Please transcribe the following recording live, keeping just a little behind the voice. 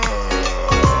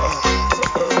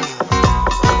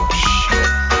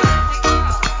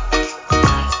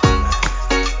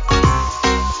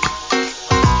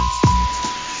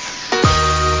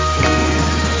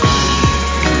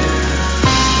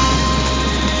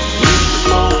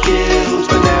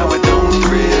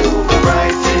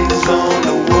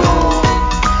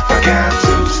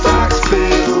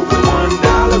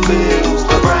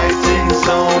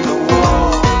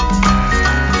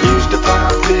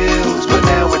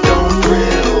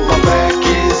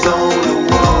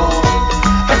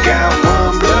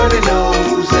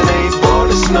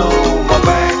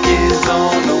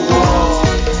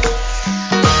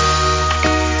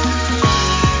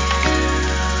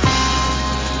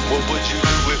would you do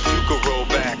if you could roll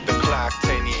back the clock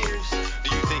 10 years?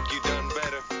 Do you think you done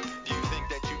better? Do you think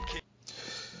that you can?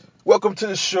 Welcome to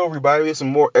the show, everybody. We have some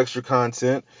more extra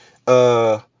content.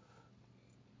 I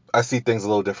see things a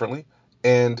little differently,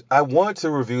 and I wanted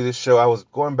to review this show. I was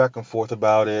going back and forth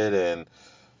about it, and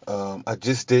I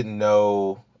just didn't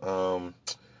know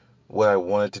what I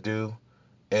wanted to do,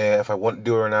 and if I wanted to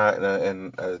do it or not.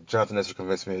 And Jonathan Nestor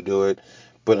convinced me to do it.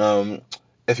 But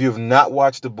if you have not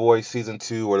watched The Boys season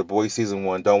 2 or The Boys season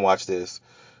 1, don't watch this,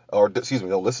 or excuse me,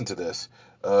 don't listen to this.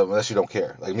 Unless you don't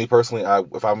care. Like me personally,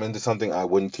 if I'm into something, I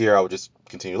wouldn't care. I would just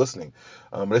continue listening.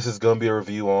 This is going to be a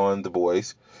review on The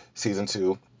Boys season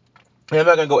 2. And I'm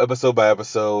not going to go episode by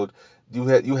episode.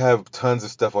 You have tons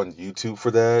of stuff on YouTube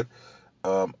for that.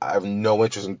 I have no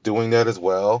interest in doing that as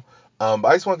well. But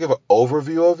I just want to give an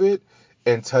overview of it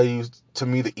and tell you, to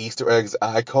me, the Easter eggs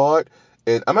I caught.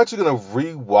 And I'm actually going to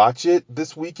rewatch it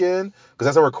this weekend because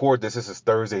as I record this is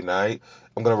Thursday night.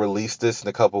 I'm going to release this in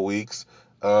a couple weeks.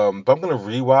 But I'm going to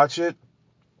rewatch it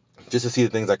just to see the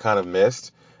things I kind of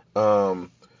missed. But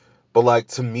like,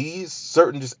 to me,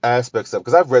 certain just aspects of,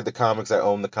 because I've read the comics, I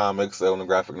own the comics, I own the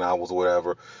graphic novels or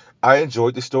whatever. I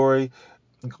enjoyed the story.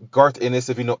 Garth Ennis,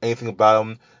 if you know anything about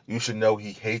him, you should know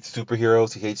he hates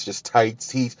superheroes. He hates just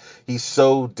tights. He's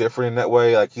so different in that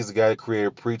way. Like, he's the guy that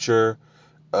created Preacher,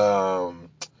 um,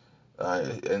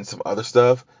 and some other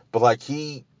stuff. But like,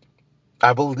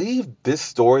 I believe this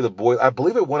story, The Boys, I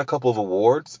believe it won a couple of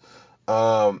awards.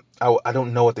 I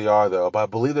don't know what they are though, but I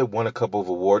believe it won a couple of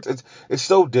awards. It's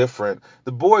so different.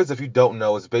 The Boys, if you don't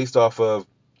know, is based off of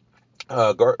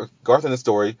Garth Ennis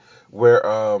story, where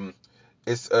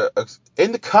it's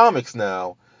in the comics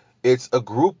now. It's a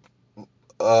group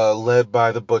led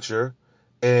by the Butcher,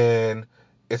 and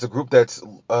it's a group that's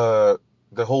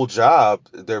the whole job.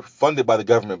 They're funded by the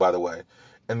government, by the way,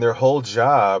 and their whole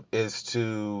job is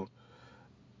to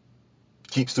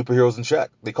keep superheroes in check.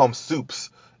 They call them soups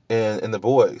in The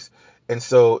Boys. And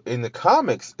so in the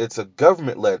comics, it's a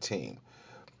government led team.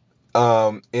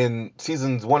 In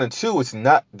seasons 1 and 2, it's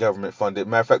not government funded.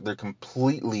 Matter of fact, they're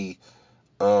completely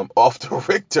off the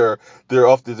Richter. They're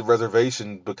off the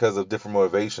reservation because of different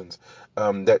motivations.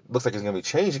 That looks like it's going to be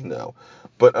changing though.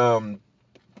 But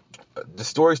the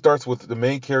story starts with the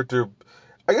main character.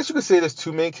 I guess you could say there's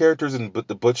two main characters in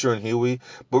the Butcher and Huey,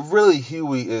 but really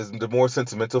Huey is the more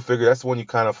sentimental figure. That's the one you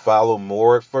kind of follow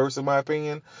more at first, in my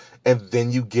opinion, and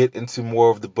then you get into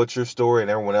more of the Butcher story and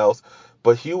everyone else.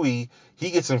 But Huey,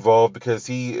 he gets involved because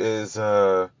he is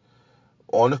on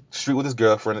the street with his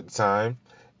girlfriend at the time,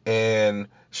 and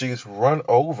she gets run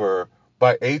over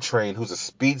by A Train, who's a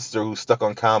speedster who's stuck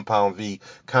on Compound V.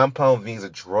 Compound V is a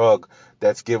drug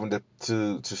that's given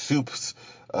to soups.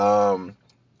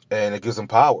 And it gives them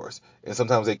powers, and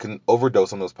sometimes they can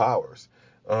overdose on those powers.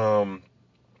 Um,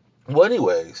 well,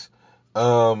 anyways,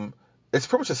 um, it's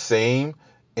pretty much the same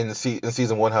in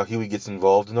season 1 how Huey gets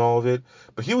involved in all of it,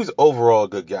 but Huey's overall a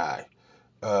good guy.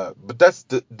 But that's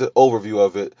the overview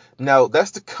of it. Now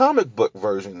that's the comic book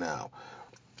version. Now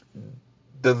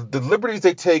the liberties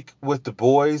they take with The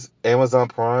Boys, Amazon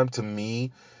Prime, to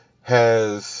me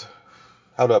has,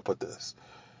 how do I put this?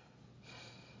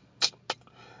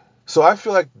 So I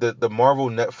feel like the Marvel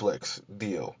Netflix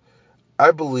deal,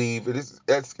 I believe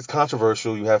it's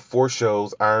controversial. You have 4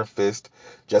 shows: Iron Fist,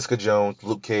 Jessica Jones,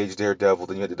 Luke Cage, Daredevil.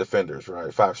 Then you had the Defenders,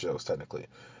 right? 5 shows technically.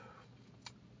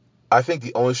 I think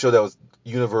the only show that was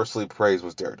universally praised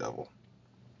was Daredevil.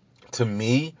 To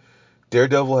me,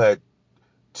 Daredevil had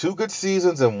 2 good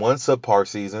seasons and 1 subpar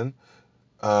season.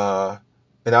 Uh,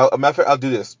 and a matter of fact, I'll do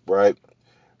this right.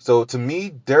 So to me,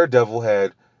 Daredevil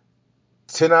had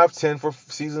 10 out of 10 for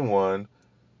season 1,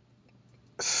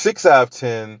 6 out of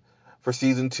 10 for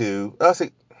season 2. I'll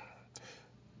say,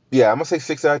 yeah, I'm gonna say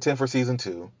 6 out of 10 for season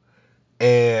 2.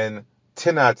 And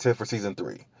 10 out of 10 for season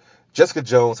 3. Jessica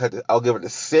Jones I'll give it the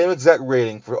same exact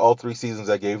rating for all 3 seasons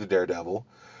I gave to Daredevil.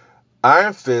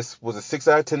 Iron Fist was a 6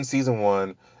 out of 10 season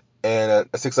 1 and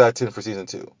a 6 out of 10 for season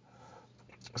 2.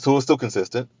 So it was still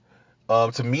consistent.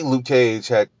 To me, Luke Cage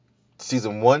had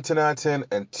season 1 10 out of 10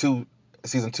 and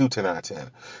season 2 10 out of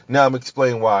 10. Now I'm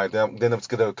explaining why. Then it's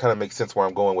going to kind of make sense where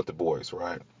I'm going with The Boys,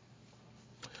 right?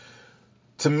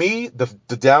 To me,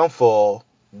 the downfall,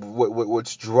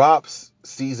 which drops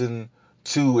season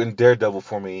 2 in Daredevil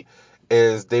for me,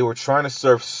 is they were trying to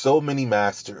serve so many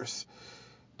masters.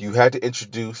 You had to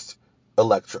introduce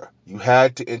Elektra. You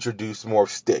had to introduce more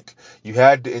Stick. You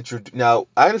had to introduce. Now,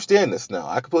 I understand this now.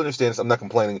 I completely understand this. I'm not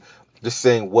complaining. Just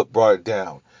saying what brought it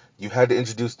down. You had to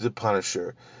introduce the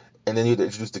Punisher, and then you had to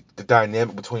introduce the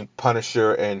dynamic between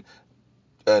Punisher and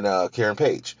Karen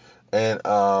Page. And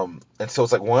so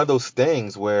it's like one of those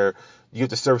things where you have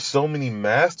to serve so many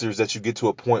masters that you get to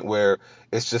a point where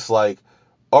it's just like,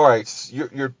 all right,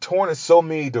 you're torn in so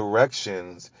many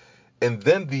directions, and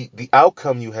then the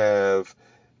outcome you have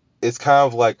is kind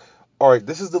of like, all right,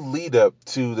 this is the lead up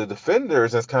to the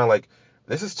defenders, and it's kind of like,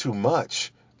 this is too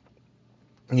much.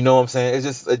 You know what I'm saying?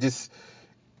 It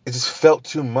just felt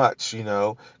too much,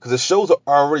 because the shows are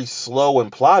already slow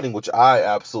and plotting, which I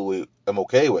absolutely am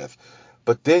okay with.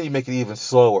 But then you make it even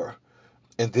slower,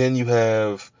 and then you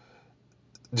have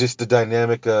just the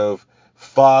dynamic of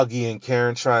Foggy and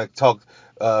Karen trying to talk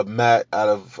Matt out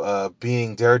of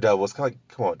being Daredevil. It's kind of like,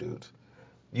 come on, dude.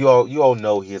 You all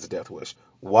know he has a death wish.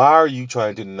 Why are you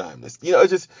trying to deny him this? It's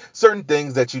just certain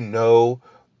things that you know.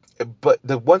 But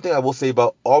the one thing I will say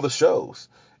about all the shows,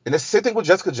 and the same thing with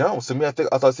Jessica Jones. To me, I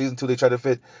thought season 2 they tried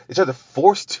to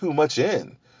force too much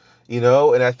in, and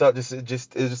I thought it was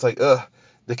just like, ugh.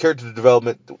 The character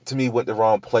development to me went the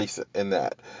wrong place in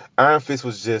that. Iron Fist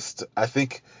was just, I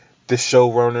think the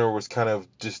showrunner was kind of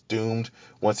just doomed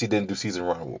once he didn't do season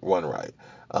one right.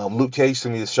 Luke Cage, to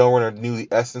me, the showrunner knew the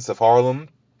essence of Harlem,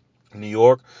 New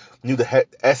York, knew the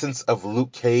essence of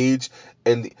Luke Cage,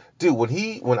 and dude,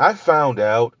 when I found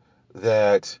out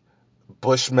that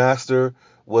Bushmaster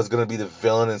was gonna be the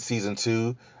villain in season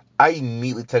 2, I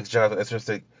immediately texted Jonathan Esther and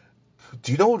said,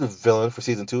 "Do you know who the villain for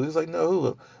season 2 is?" He's like, "No, who?"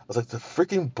 I was like, "The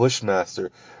freaking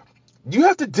Bushmaster." You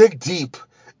have to dig deep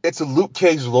into Luke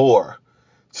Cage lore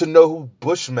to know who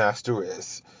Bushmaster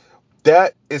is.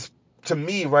 That is, to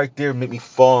me, right there, made me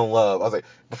fall in love. I was like,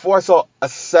 before I saw a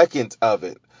second of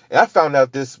it, and I found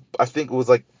out this, I think it was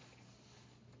like,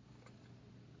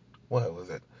 what was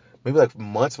it? Maybe like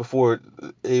months before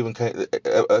it even came,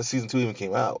 season 2 even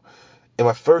came out. And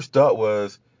my first thought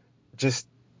was just,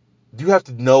 you have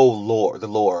to know the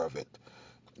lore of it.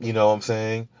 You know what I'm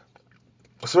saying?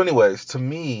 So, anyways, to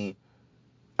me,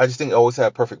 I just think it always had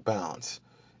a perfect balance.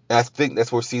 And I think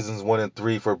that's where seasons 1 and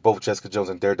 3 for both Jessica Jones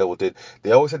and Daredevil did.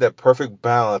 They always had that perfect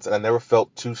balance, and I never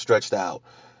felt too stretched out.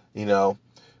 You know?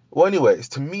 Well, anyways,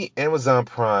 to me, Amazon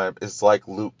Prime is like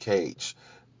Luke Cage.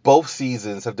 Both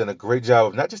seasons have done a great job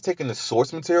of not just taking the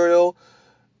source material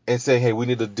and saying, hey, we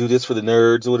need to do this for the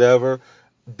nerds or whatever.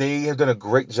 They have done a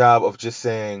great job of just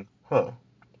saying, how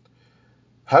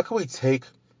can we take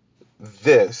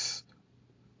this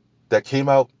that came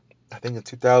out, I think, in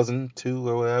 2002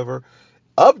 or whatever,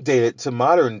 update it to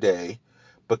modern day,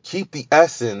 but keep the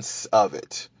essence of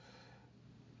it,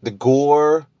 the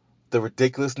gore, the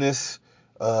ridiculousness,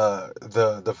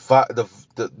 the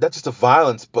not just the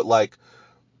violence, but like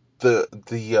the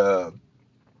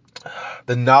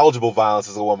the knowledgeable violence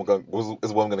is what I'm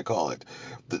gonna call it.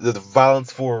 The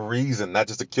violence for a reason, not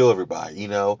just to kill everybody.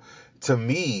 To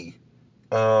me,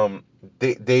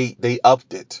 they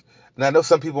upped it. And I know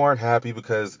some people aren't happy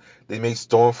because they made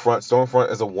Stormfront. Stormfront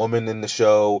is a woman in the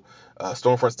show.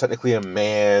 Stormfront's technically a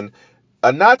man.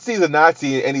 A Nazi is a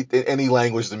Nazi in any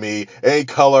language to me, any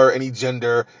color, any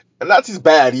gender. A Nazi's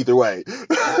bad either way.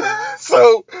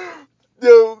 So,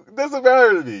 it doesn't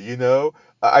matter to me.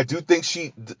 I do think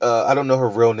I don't know her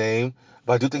real name,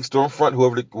 but I do think Stormfront,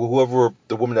 whoever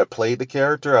the woman that played the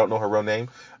character, I don't know her real name.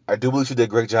 I do believe she did a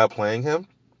great job playing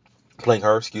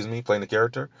her, excuse me, playing the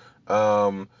character.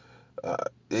 Um, uh,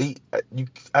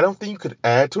 I don't think you could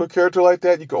add to a character like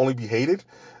that. You could only be hated,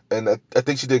 and I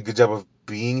think she did a good job of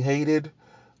being hated.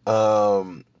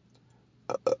 Um,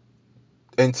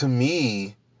 and to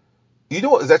me, you know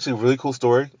what is actually a really cool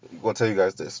story? I'm gonna tell you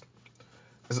guys this.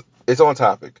 It's on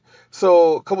topic.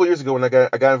 So a couple of years ago, when I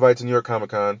got invited to New York Comic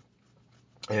Con,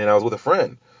 and I was with a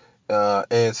friend,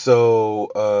 and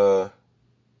so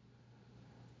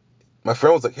my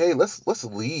friend was like, "Hey, let's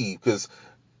leave because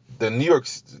the New York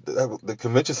the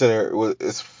convention center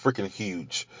is freaking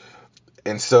huge."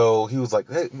 And so he was like,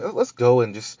 "Hey, let's go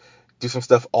and just do some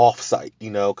stuff off site,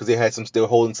 because they were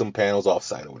holding some panels off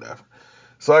site or whatever."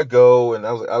 So I go and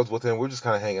I was with him. We're just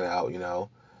kind of hanging out.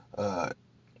 Uh,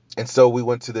 and so we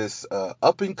went to this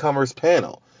up and comers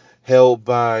panel held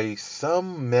by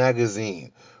some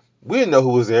magazine. We didn't know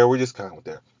who was there. We're just kind of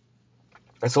there.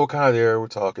 And so we're kind of there. We're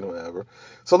talking or whatever.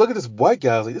 So I look at this white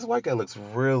guy. I was like, this white guy looks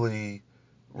really,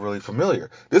 really familiar.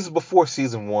 This is before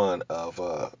season 1 of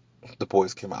The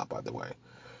Boys came out, by the way.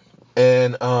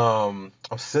 And I'm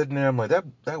sitting there. I'm like,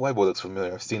 that white boy looks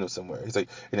familiar. I've seen him somewhere. He's like,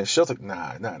 in the show. It's like,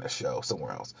 nah, not in the show.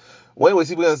 Somewhere else. Well, anyways,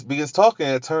 he begins talking,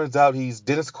 and it turns out he's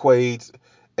Dennis Quaid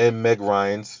and Meg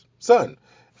Ryan's son.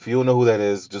 If you don't know who that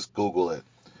is, just Google it.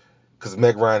 Because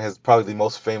Meg Ryan has probably the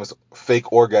most famous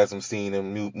fake orgasm scene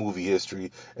in movie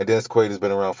history, and Dennis Quaid has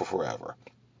been around for forever.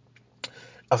 I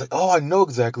was like, oh, I know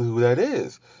exactly who that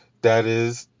is. That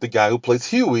is the guy who plays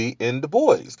Huey in The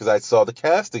Boys, because I saw the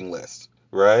casting list,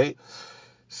 right?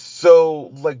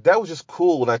 So like that was just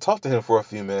cool. And I talked to him for a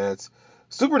few minutes.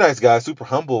 Super nice guy, super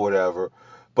humble, whatever.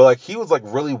 But like he was like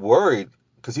really worried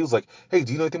because he was like, "Hey,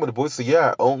 do you know anything about the boys?" I said,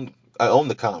 "Yeah, I own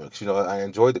the comics. I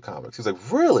enjoyed the comics." He's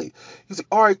like, "Really?" He's like,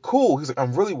 "All right, cool." He's like,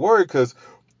 "I'm really worried because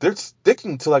they're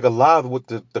sticking to like a lot of what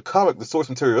the comic, the source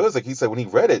material is." Like he said when he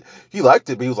read it, he liked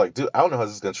it, but he was like, "Dude, I don't know how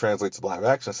this is gonna translate to live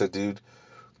action." I said, "Dude,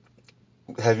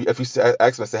 have you?" If you I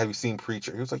asked him, I said, "Have you seen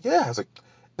Preacher?" He was like, "Yeah." I was like,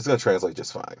 "It's gonna translate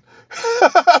just fine."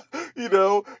 you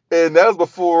know, and that was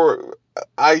before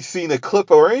I seen a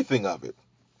clip or anything of it.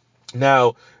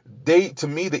 Now, to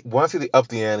me, when I say they up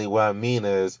the ante, what I mean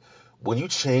is when you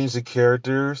change the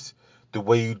characters the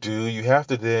way you do, you have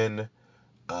to then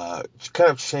kind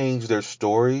of change their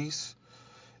stories.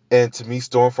 And to me,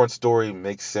 Stormfront's story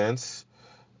makes sense.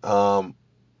 Um,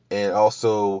 and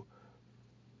also,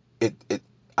 it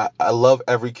I love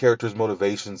every character's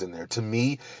motivations in there. To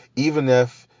me, even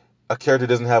if a character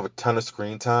doesn't have a ton of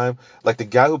screen time, like the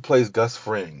guy who plays Gus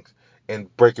Fring in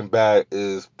Breaking Bad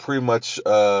is pretty much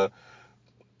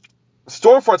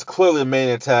Stormfront's clearly the main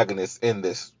antagonist in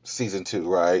this season 2,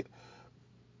 right?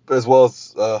 As well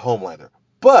as Homelander.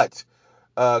 But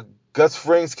uh, Gus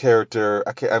Fring's character,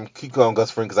 I keep calling him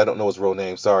Gus Fring because I don't know his real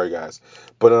name. Sorry guys,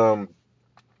 but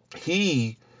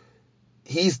he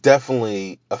he's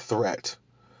definitely a threat,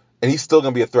 and he's still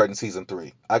gonna be a threat in season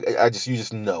 3. I just you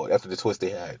just know it after the twist they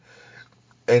had,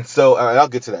 and so I'll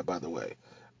get to that by the way.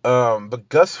 But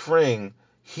Gus Fring,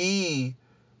 he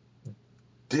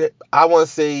did. I want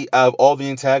to say out of all the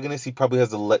antagonists, he probably has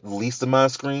the least amount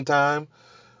of screen time.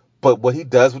 But what he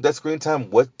does with that screen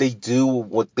time, what they do,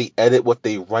 what they edit, what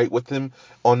they write with him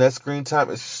on that screen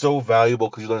time is so valuable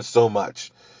because you learn so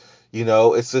much.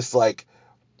 It's just like,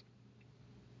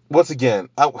 once again,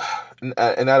 and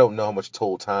I don't know how much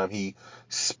total time he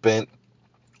spent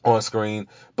on screen,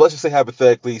 but let's just say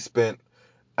hypothetically he spent,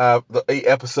 the 8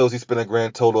 episodes, he spent a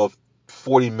grand total of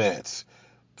 40 minutes,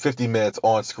 50 minutes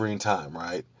on screen time,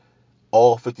 right?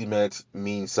 All 50 minutes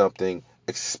means something,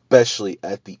 especially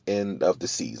at the end of the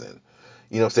season.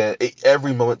 You know what I'm saying?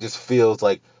 Every moment just feels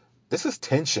like this is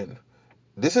tension.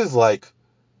 This is like,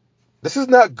 this is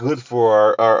not good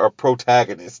for our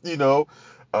protagonist,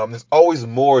 There's always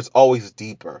more, it's always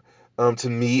deeper. To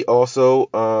me also,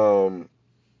 uh,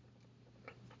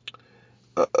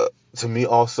 uh,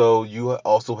 you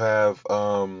also have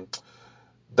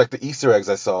like the Easter eggs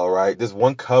I saw, right? There's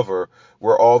one cover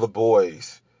where all the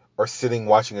boys are sitting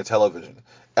watching a television.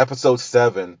 Episode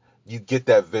 7, you get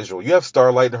that visual. You have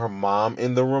Starlight and her mom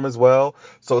in the room as well,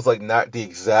 so it's like not the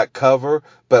exact cover,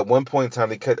 but at one point in time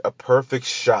they cut a perfect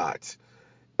shot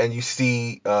and you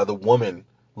see the woman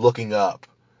looking up,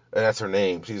 and that's her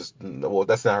name. Well,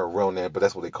 that's not her real name, but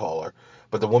that's what they call her.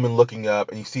 But the woman looking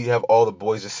up, and you have all the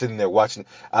boys just sitting there watching.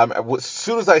 As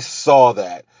soon as I saw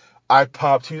that, I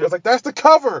popped huge. I was like, "That's the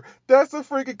cover! That's the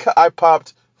freaking!" I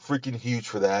popped freaking huge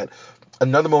for that.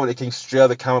 Another moment that came straight out of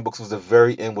the comic books was the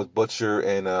very end with Butcher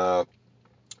and a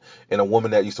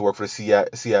woman that used to work for the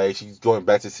CIA. She's going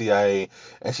back to the CIA,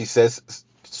 and she says,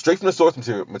 straight from the source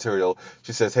material,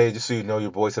 she says, "Hey, just so you know, your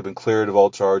boys have been cleared of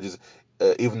all charges,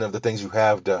 even of the things you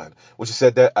have done." When she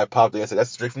said that, I popped it. I said,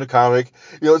 "That's straight from the comic."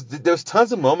 There's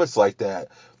tons of moments like that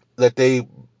that they.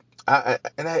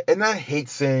 I hate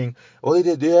saying, "Oh,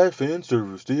 they had fan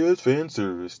service. They had fan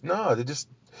service." No, they just,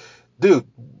 dude.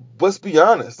 Let's be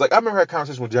honest. Like I remember I had a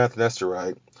conversation with Jonathan Esther,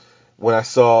 right? When I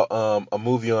saw a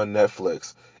movie on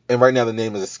Netflix, and right now the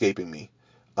name is escaping me.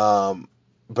 Um,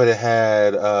 but it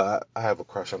had, I have a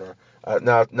crush on her.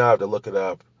 Now I have to look it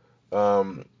up.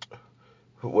 Um,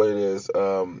 what it is?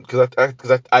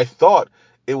 Because I thought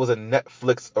it was a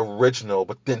Netflix original,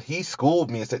 but then he schooled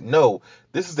me and said, "No,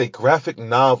 this is a graphic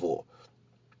novel."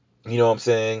 You know what I'm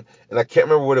saying? And I can't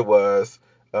remember what it was.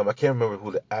 I can't remember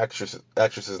who the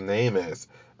actress's name is.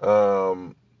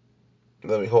 Um,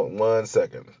 Let me hold on 1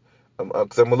 second.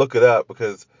 Because I'm gonna look it up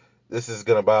because this is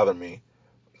gonna bother me.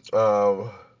 Um,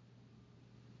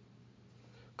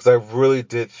 because I really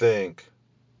did think.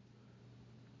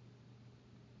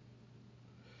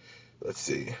 Let's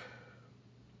see.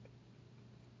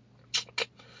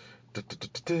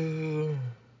 Du-du-du-du-du.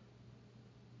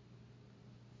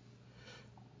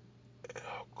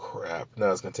 Oh crap!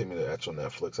 Now it's gonna take me to actual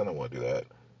Netflix. I don't want to do that.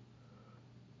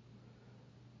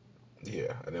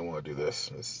 Yeah, I didn't want to do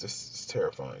this. It's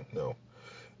terrifying. No,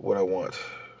 what I want.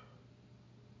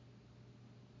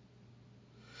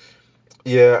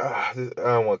 Yeah, I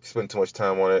don't want to spend too much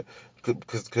time on it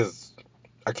because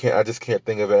I can't. I just can't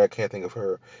think of it. I can't think of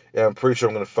her. Yeah, I'm pretty sure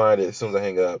I'm gonna find it as soon as I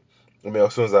hang up. I mean,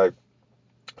 as soon as I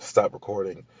stop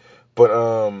recording. But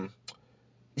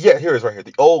yeah, here it is right here.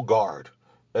 The Old Guard.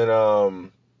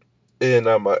 And And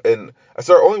I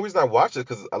started, only reason I watched it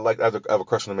because I have a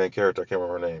crush on the main character. I can't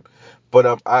remember her name,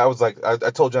 but I was like,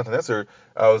 I told Jonathan Esser,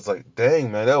 I was like,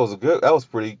 dang man, that was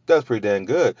pretty dang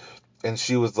good. And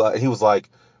he was like,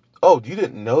 oh, you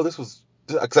didn't know this was,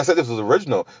 because I said this was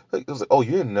original. Like, it was like, oh,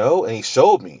 you didn't know? And he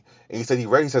showed me, and he said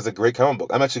he says a great comic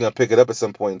book. I'm actually gonna pick it up at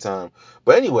some point in time.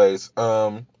 But anyways,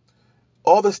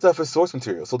 all this stuff is source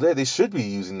material, so they should be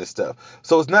using this stuff.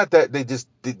 So it's not that they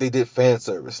did fan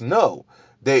service. No,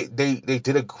 they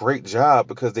did a great job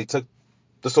because they took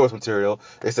the source material.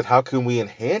 They said, how can we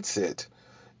enhance it,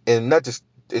 and not just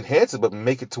enhance it, but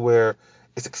make it to where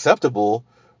it's acceptable,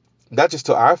 not just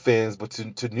to our fans, but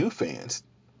to new fans.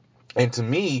 And to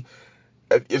me,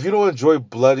 if you don't enjoy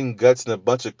blood and guts and a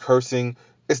bunch of cursing,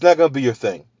 it's not gonna be your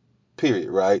thing. Period.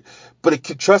 Right? But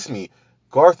trust me,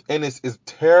 Garth Ennis is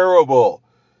terrible.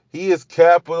 He is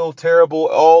capital terrible,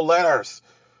 all letters.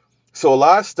 So a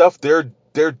lot of stuff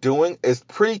they're doing is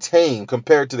pretty tame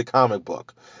compared to the comic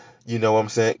book. You know what I'm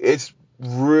saying? It's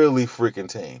really freaking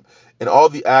tame. And all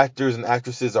the actors and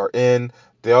actresses are in.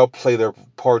 They all play their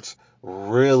parts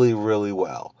really, really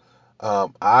well.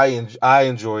 I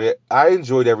enjoy it. I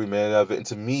enjoyed every minute of it. And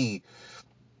to me,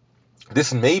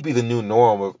 this may be the new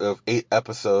norm of 8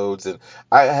 episodes. And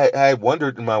I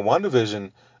wondered in my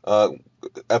WandaVision uh,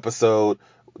 episode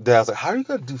that I was like, how are you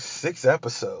gonna do 6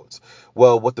 episodes?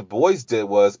 Well, what the boys did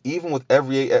was, even with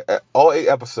all 8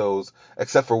 episodes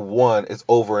except for one is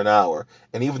over an hour,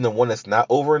 and even the one that's not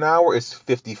over an hour is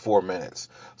 54 minutes.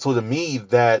 So to me,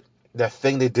 that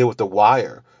thing they did with The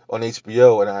Wire on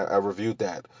HBO, and I reviewed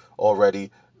that already,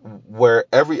 where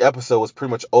every episode was pretty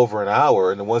much over an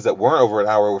hour, and the ones that weren't over an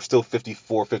hour were still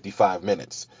 54, 55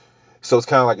 minutes. So it's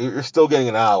kind of like you're still getting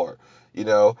an hour.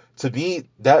 To me,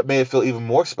 that made it feel even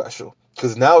more special,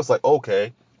 because now it's like,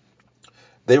 okay,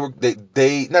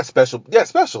 they not special, yeah,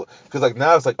 special, because like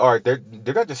now it's like, all right,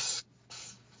 they're not just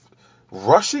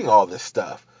rushing all this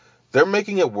stuff. They're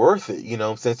making it worth it. You know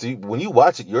what I'm saying? So when you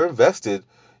watch it, you're invested,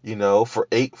 for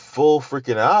 8 full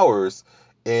freaking hours,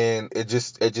 and it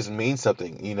just means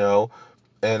something.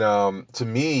 And to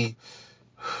me,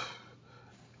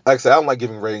 like I said, I don't like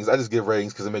giving ratings. I just give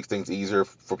ratings because it makes things easier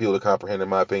for people to comprehend, in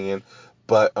my opinion.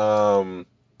 But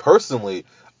personally,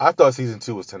 I thought season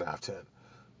 2 was 10 out of 10.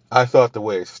 I thought the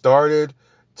way it started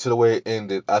to the way it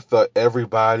ended,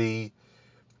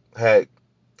 had,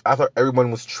 I thought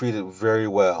everyone was treated very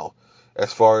well,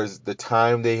 as far as the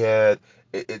time they had.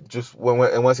 It just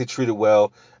and once they treated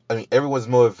well, I mean, everyone's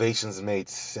motivations made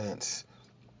sense.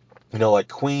 Like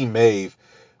Queen Maeve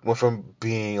went from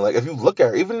being like, if you look at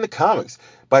her, even in the comics,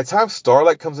 by the time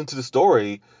Starlight comes into the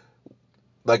story,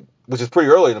 like, which is pretty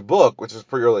early in the book, which is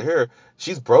pretty early here,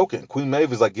 she's broken. Queen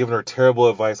Maeve is like giving her terrible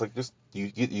advice, like, just you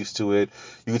get used to it.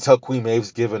 You can tell Queen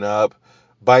Maeve's given up.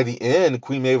 By the end,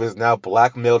 Queen Maeve is now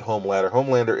blackmailed Homelander.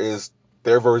 Homelander is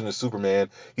their version of Superman.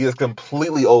 He is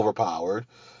completely overpowered.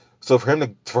 So for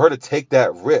her to take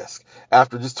that risk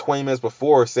after just 20 minutes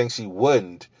before saying she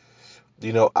wouldn't,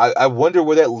 I wonder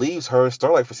where that leaves her and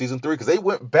Starlight for season 3, because they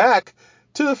went back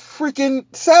to the freaking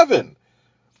Seven.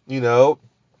 You know,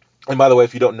 and by the way,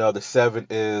 if you don't know, the Seven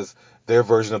is their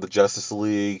version of the Justice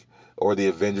League or the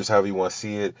Avengers, however you want to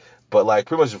see it. But like,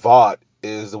 pretty much Vought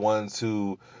is the ones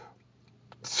who,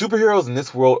 superheroes in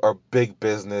this world are big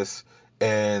business,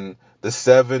 and the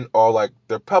Seven are like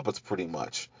their puppets pretty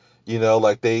much.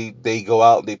 Like they go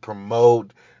out, they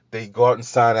promote, they go out and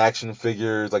sign action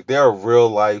figures. Like, they are real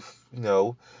life,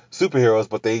 superheroes,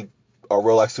 but they are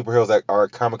real life superheroes that are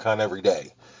at Comic-Con every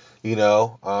day.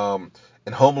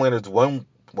 And Homelander's well,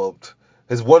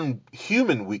 his one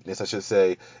human weakness, I should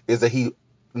say, is that he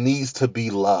needs to be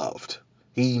loved.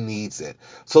 He needs it.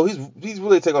 So he's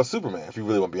really taking on Superman, if you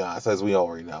really want to be honest, as we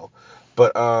already know.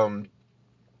 But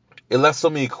it left so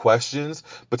many questions,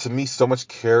 but to me, so much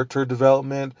character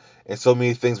development and so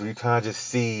many things where you kind of just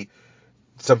see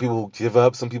some people give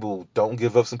up, some people don't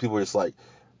give up, some people are just like,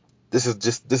 this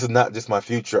is not just my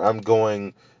future. I'm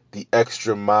going the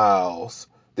extra mile,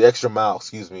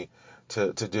 excuse me,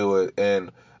 to do it.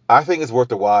 And I think it's worth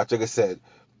the watch. Like I said,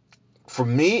 for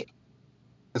me,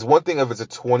 it's one thing if it's a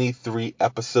 23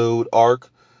 episode arc,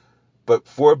 but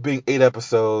for it being 8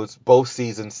 episodes, both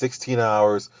seasons, 16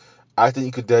 hours, I think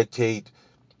you could dedicate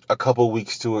a couple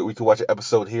weeks to it. We could watch an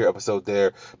episode here, episode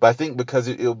there. But I think because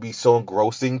it'll be so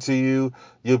engrossing to you,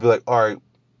 you'll be like, all right,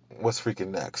 what's freaking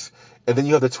next? And then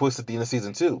you have the twist at the end of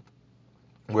season 2,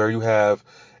 where you have,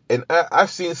 and I've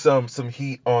seen some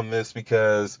heat on this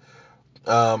because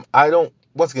I don't.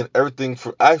 Once again,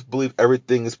 I believe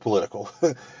everything is political.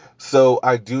 So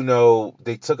I do know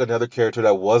they took another character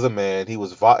that was a man. He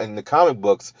was Vought in the comic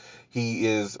books. He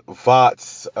is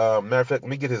Vought's. Matter of fact, let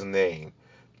me get his name.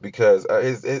 because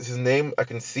his name, I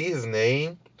can see his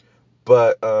name,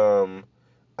 but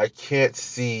I can't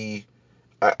see.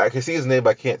 I can see his name, but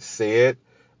I can't say it.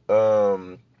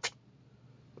 Um,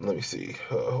 Let me see.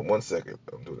 1 second.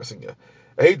 I'm doing this again.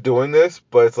 I hate doing this,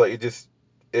 but it's like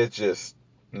it just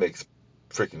makes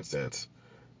freaking sense.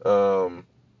 Um,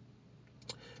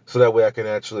 so that way I can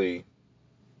actually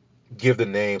give the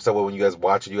name. So that way when you guys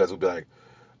watch it, you guys will be like,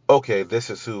 okay, this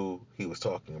is who he was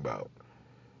talking about.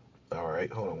 All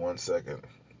right, hold on 1 second.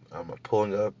 I'm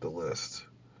pulling up the list.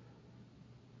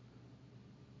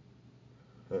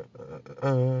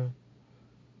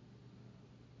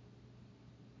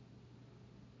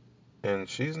 And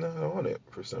she's not on it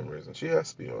for some reason. She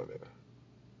has to be on it.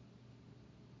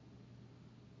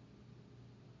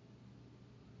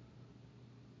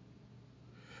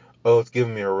 Oh, it's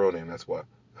giving me her real name. That's why.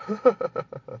 I'm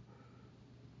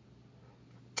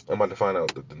about to find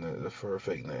out for her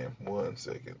fake name. 1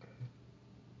 second.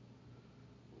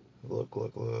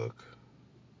 Look.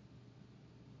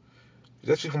 She's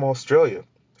actually from Australia.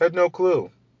 Had no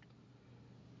clue.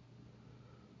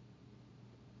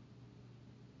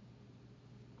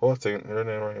 Hold on a second. Her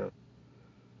name right here.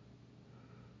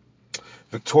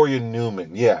 Victoria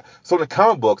Newman. Yeah. So in the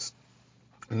comic books,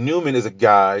 Newman is a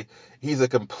guy. He's a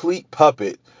complete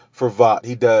puppet for Vought.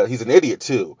 He's an idiot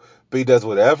too, but he does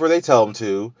whatever they tell him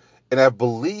to. And I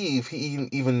believe he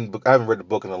even I haven't read the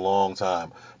book in a long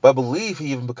time, but I believe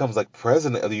he even becomes like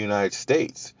president of the United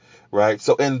States, right?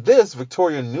 So in this,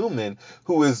 Victoria Newman,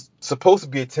 who is supposed to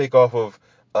be a takeoff of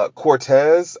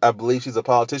Cortez, I believe she's a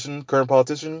politician, current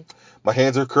politician. My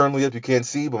hands are currently up. You can't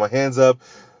see, but my hands up,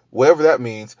 whatever that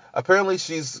means. Apparently,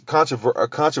 she's a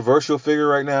controversial figure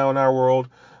right now in our world.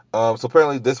 So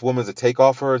apparently, this woman's a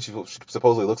takeoff her, and she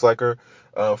supposedly looks like her,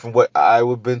 from what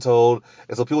I've been told.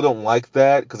 And so people don't like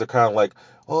that because they're kind of like,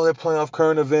 oh, they're playing off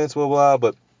current events, blah blah.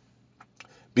 But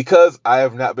because I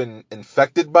have not been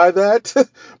infected by that,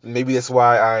 maybe that's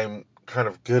why I'm kind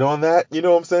of good on that. You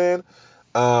know what I'm saying?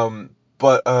 Um,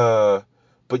 but uh,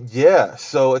 but yeah.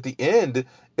 So at the end,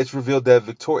 it's revealed that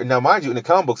Victoria. Now, mind you, in the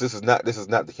comic books, this is not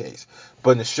the case.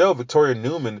 But in the show, Victoria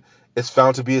Newman is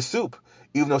found to be a soup,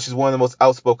 even though she's one of the most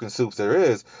outspoken soups there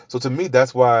is. So to me,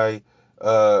 that's why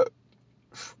uh,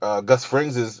 Gus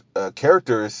Frings'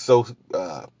 character is so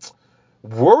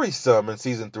worrisome in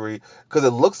season 3, because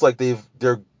it looks like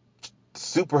they're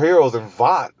superheroes and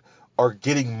Vought are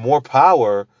getting more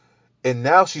power, and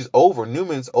now she's over.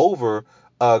 Newman's over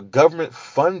a government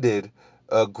funded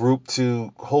group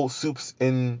to hold soups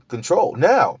in control.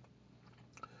 Now,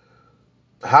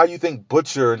 how do you think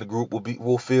Butcher and the group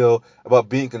will feel about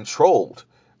being controlled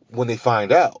when they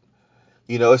find out?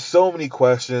 You know, it's so many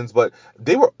questions, but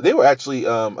they were actually.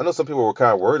 I know some people were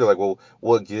kind of worried. They're like, well,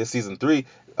 will it get season 3?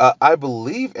 I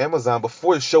believe Amazon,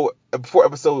 before the show, before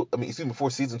episode, I mean, excuse me, before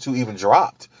season 2 even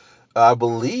dropped, I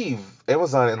believe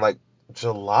Amazon in like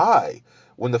July,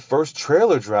 when the first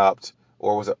trailer dropped,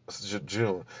 or was it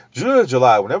June? June or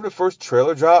July? Whenever the first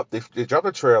trailer dropped, they dropped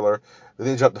a trailer, then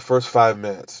they dropped the first 5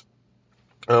 minutes,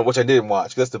 which I didn't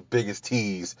watch. That's the biggest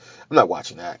tease. I'm not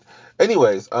watching that.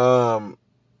 Anyways, what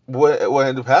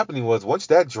ended up happening was, once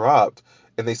that dropped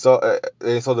and they saw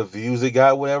the views it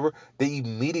got, whatever, they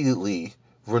immediately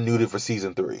renewed it for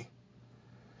season 3.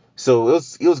 So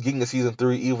it was getting a season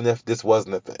 3 even if this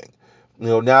wasn't a thing. You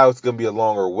know, now it's gonna be a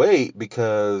longer wait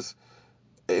because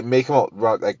it may come out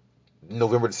around like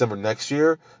November, December next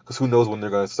year, because who knows when they're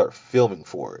gonna start filming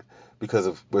for it because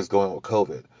of what's going on with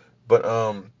COVID. But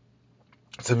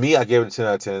to me, I gave it a 10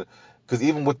 out of 10, because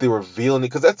even with the revealing,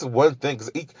 because that's the one thing,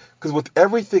 because with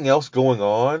everything else going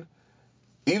on,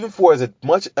 even for as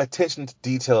much attention to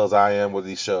detail as I am with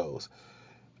these shows,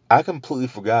 I completely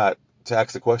forgot to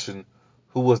ask the question,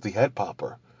 who was the head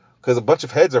popper? Because a bunch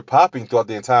of heads are popping throughout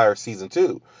the entire season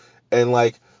 2, and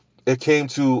like it came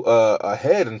to a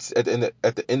head at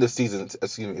the end of season,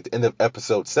 excuse me, at the end of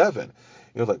episode 7.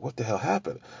 You're like, what the hell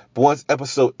happened? But once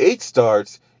episode 8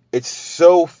 starts, it's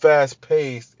so fast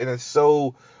paced, and it's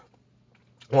so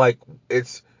like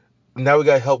it's now we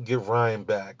gotta help get Ryan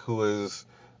back, who is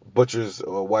Butcher's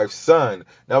wife's son.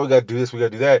 Now we gotta do this, we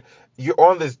gotta do that. You're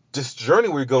on this journey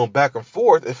where you're going back and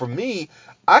forth, and for me,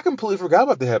 I completely forgot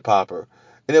about the head popper,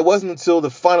 and it wasn't until the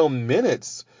final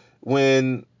minutes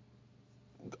when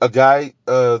a guy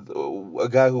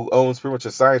who owns pretty much a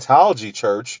Scientology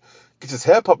church gets his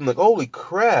head popped. I'm like, holy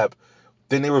crap!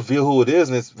 Then they reveal who it is,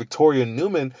 and it's Victoria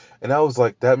Newman, and I was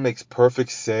like, that makes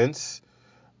perfect sense.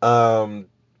 Um,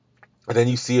 and then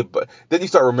you see it, but then you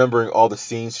start remembering all the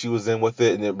scenes she was in with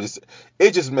it, and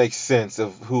it just makes sense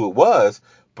of who it was.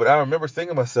 But I remember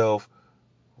thinking to myself,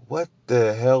 what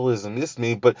the hell does this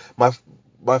mean? But my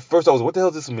first thought was, what the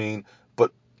hell does this mean?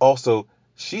 But also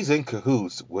she's in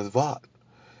cahoots with Vought.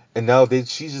 And now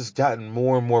she's just gotten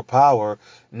more and more power.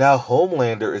 Now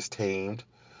Homelander is tamed,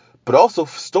 but also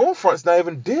Stormfront's not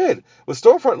even dead. But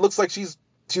Stormfront looks like she's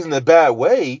in a bad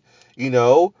way,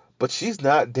 but she's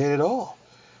not dead at all.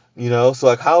 So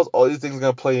like how's all these things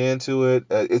gonna play into it?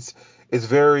 It's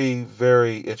very,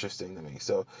 very interesting to me.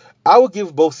 So I would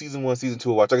give both season 1, season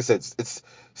 2 a watch. Like I said, it's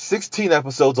 16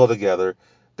 episodes altogether.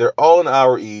 They're all an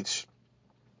hour each.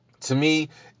 To me,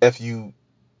 if you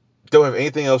don't have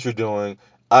anything else you're doing,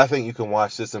 I think you can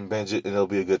watch this and binge it, and it'll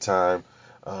be a good time.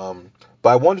 But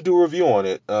I wanted to do a review on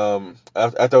it.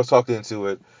 After I was talking into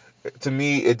it, to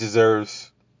me, it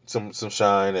deserves some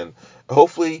shine, and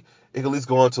hopefully it can at least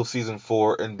go on until season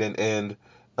 4 and then end.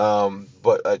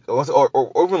 But like,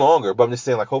 or even longer. But I'm just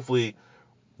saying, like, hopefully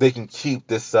they can keep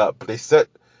this up. But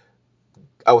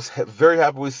I was very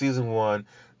happy with season 1.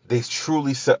 They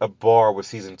truly set a bar with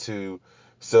season 2.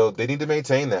 So they need to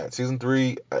maintain that. Season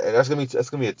 3, that's gonna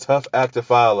be a tough act to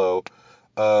follow.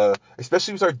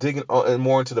 Especially if we start digging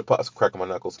more into the cracking my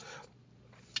knuckles.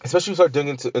 Especially if we start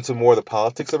digging into more of the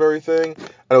politics of everything.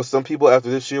 I know some people after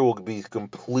this year will be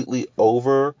completely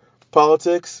over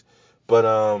politics, but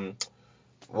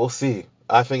we'll see.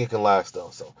 I think it can last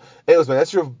though. So, anyways, man,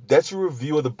 that's your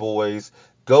review of The Boys.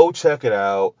 Go check it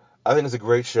out. I think it's a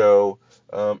great show.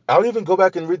 I don't even go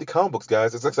back and read the comic books,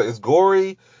 guys. It's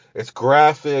gory, it's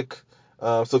graphic.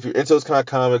 So if you're into those kind of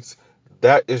comics,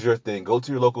 that is your thing. Go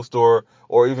to your local store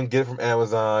or even get it from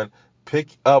Amazon. Pick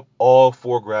up all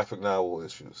 4 graphic novel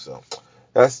issues. So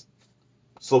that's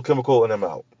So Chemical, and I'm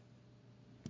out.